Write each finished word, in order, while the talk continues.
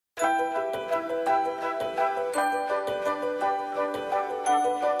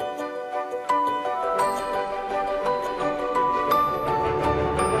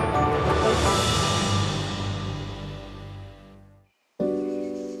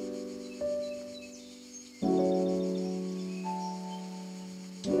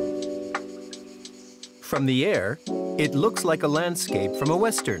From the air, it looks like a landscape from a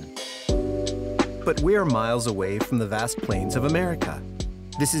Western. But we're miles away from the vast plains of America.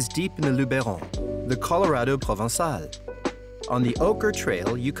 This is deep in the Lubéron, the Colorado provençal. On the Ochre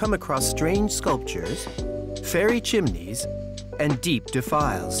Trail, you come across strange sculptures, fairy chimneys, and deep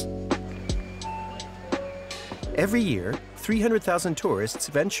defiles. Every year, 300,000 tourists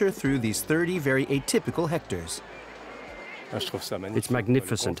venture through these 30 very atypical hectares. It's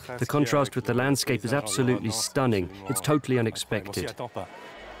magnificent. The contrast with the landscape is absolutely stunning. It's totally unexpected.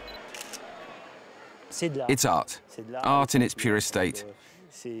 It's art. Art in its purest state.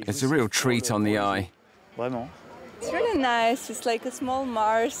 It's a real treat on the eye. It's really nice. It's like a small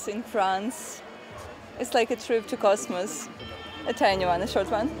Mars in France. It's like a trip to cosmos. A tiny one, a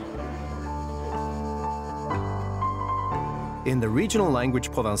short one. In the regional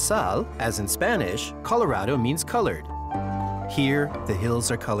language provençal, as in Spanish, Colorado means colored. Here, the hills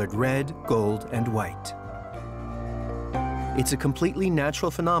are colored red, gold, and white. It's a completely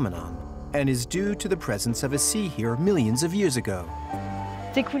natural phenomenon and is due to the presence of a sea here millions of years ago.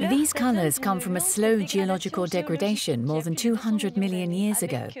 These colors come from a slow geological degradation more than 200 million years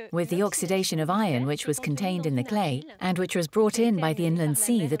ago, with the oxidation of iron which was contained in the clay and which was brought in by the inland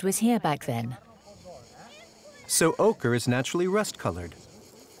sea that was here back then. So ochre is naturally rust-colored.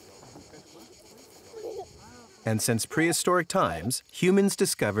 And since prehistoric times, humans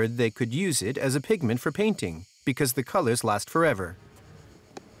discovered they could use it as a pigment for painting because the colors last forever.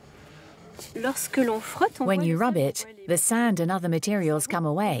 When you rub it, the sand and other materials come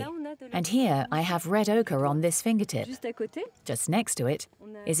away. And here I have red ochre on this fingertip. Just next to it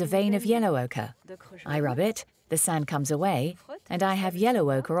is a vein of yellow ochre. I rub it, the sand comes away, and I have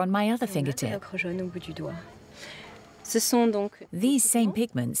yellow ochre on my other fingertip. These same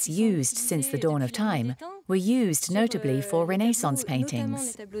pigments, used since the dawn of time, were used notably for Renaissance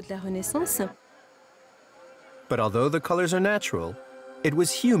paintings. But although the colors are natural, it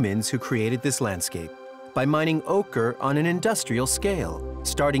was humans who created this landscape by mining ochre on an industrial scale,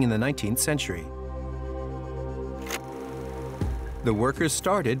 starting in the 19th century. The workers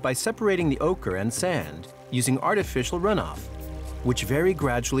started by separating the ochre and sand using artificial runoff, which very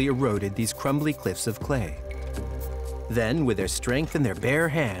gradually eroded these crumbly cliffs of clay. Then, with their strength and their bare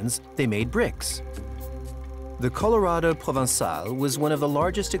hands, they made bricks. The Colorado provençal was one of the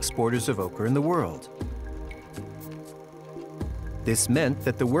largest exporters of ochre in the world. This meant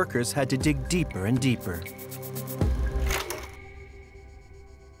that the workers had to dig deeper and deeper.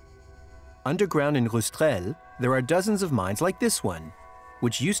 Underground in Rustrel, there are dozens of mines like this one,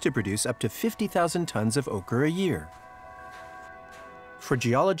 which used to produce up to 50,000 tons of ochre a year. For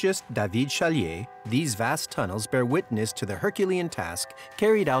geologist David Chalier, these vast tunnels bear witness to the Herculean task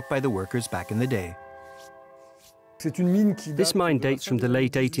carried out by the workers back in the day. This mine dates from the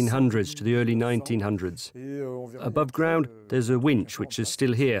late 1800s to the early 1900s. Above ground, there's a winch which is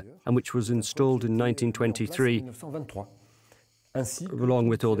still here and which was installed in 1923, along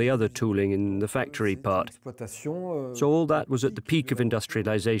with all the other tooling in the factory part. So all that was at the peak of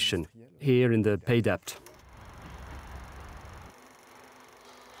industrialization, here in the Pays d'Apt.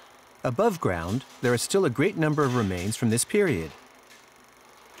 Above ground, there are still a great number of remains from this period,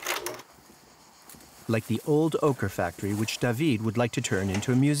 like the old ochre factory which David would like to turn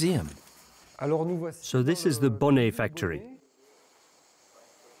into a museum. So this is the Bonnet factory.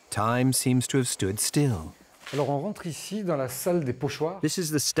 Time seems to have stood still. This is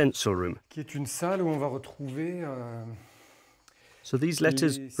the stencil room. So these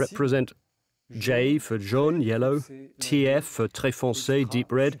letters represent J for jaune, yellow, TF for très foncé,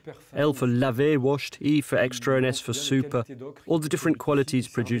 deep red, L for lavé, washed, E for extra, and S for super. All the different qualities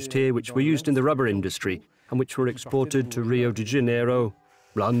produced here which were used in the rubber industry and which were exported to Rio de Janeiro,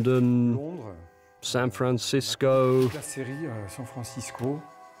 London, San Francisco.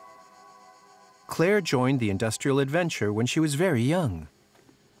 Claire joined the industrial adventure when she was very young.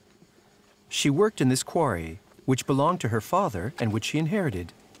 She worked in this quarry, which belonged to her father and which she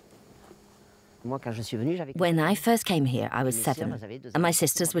inherited. When I first came here, I was 7, and my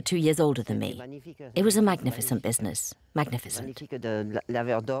sisters were 2 years older than me. It was a magnificent business, magnificent.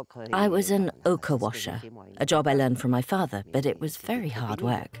 I was an ochre washer, a job I learned from my father, but it was very hard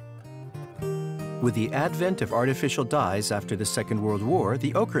work. With the advent of artificial dyes after the Second World War,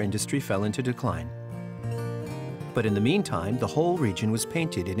 the ochre industry fell into decline. But in the meantime, the whole region was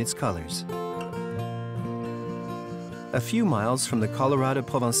painted in its colors. A few miles from the Colorado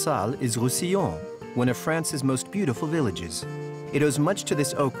provençal is Roussillon, one of France's most beautiful villages. It owes much to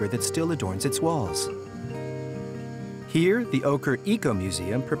this ochre that still adorns its walls. Here, the Ochre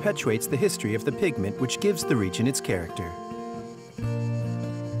Eco-Museum perpetuates the history of the pigment which gives the region its character.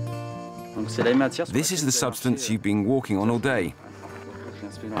 This is the substance you've been walking on all day.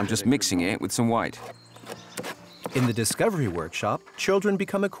 I'm just mixing it with some white. In the Discovery Workshop, children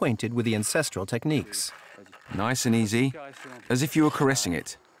become acquainted with the ancestral techniques. Nice and easy, as if you were caressing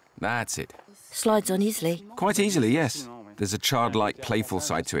it. That's it. Slides on easily. Quite easily, yes. There's a childlike, playful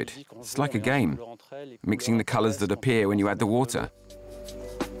side to it. It's like a game, mixing the colours that appear when you add the water.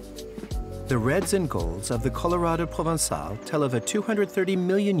 The reds and golds of the Colorado Provençal tell of a 230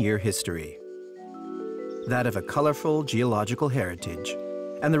 million year history. That of a colorful geological heritage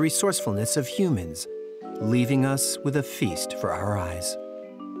and the resourcefulness of humans, leaving us with a feast for our eyes.